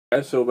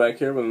Guys, so back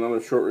here with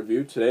another short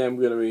review. Today I'm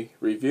going to be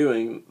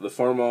reviewing the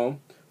farmall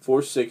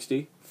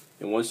 460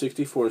 and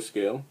 164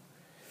 scale.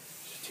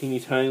 It's a teeny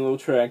tiny little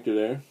tractor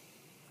there,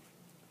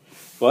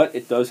 but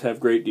it does have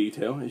great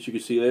detail. As you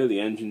can see there,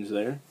 the engine's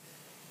there,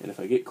 and if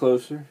I get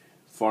closer,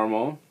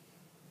 farmall.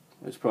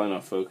 It's probably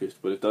not focused,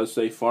 but it does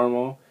say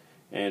farmall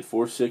and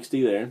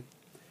 460 there.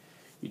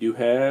 You do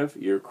have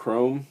your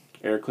chrome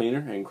air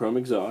cleaner and chrome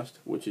exhaust,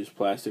 which is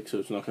plastic, so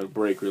it's not going to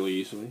break really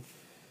easily.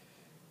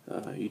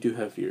 You do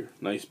have your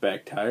nice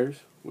back tires,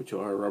 which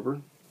are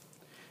rubber,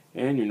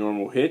 and your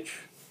normal hitch,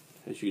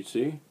 as you can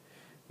see,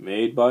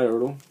 made by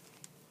Ertl.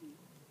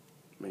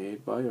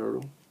 Made by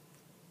Ertl.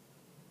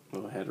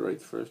 Oh, I had it right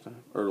the first time.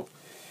 Ertl.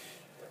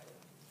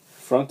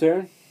 Front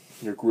there,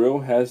 your grill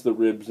has the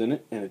ribs in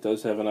it, and it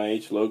does have an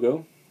IH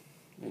logo,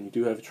 and you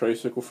do have a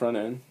tricycle front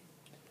end.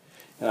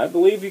 And I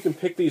believe you can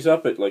pick these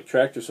up at like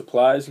Tractor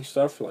Supplies and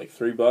stuff for like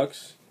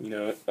 $3. You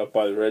know, up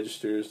by the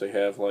registers they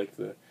have like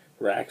the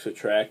racks of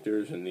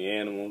tractors and the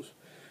animals.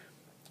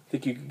 I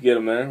think you could get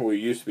them there, or you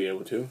used to be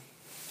able to.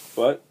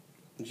 But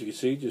as you can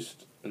see,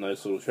 just a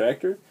nice little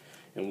tractor,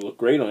 and will look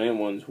great on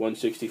anyone's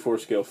 164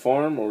 scale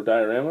farm or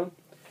diorama.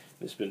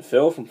 This has been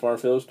Phil from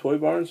Phil's Toy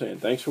Barns,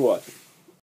 and thanks for watching.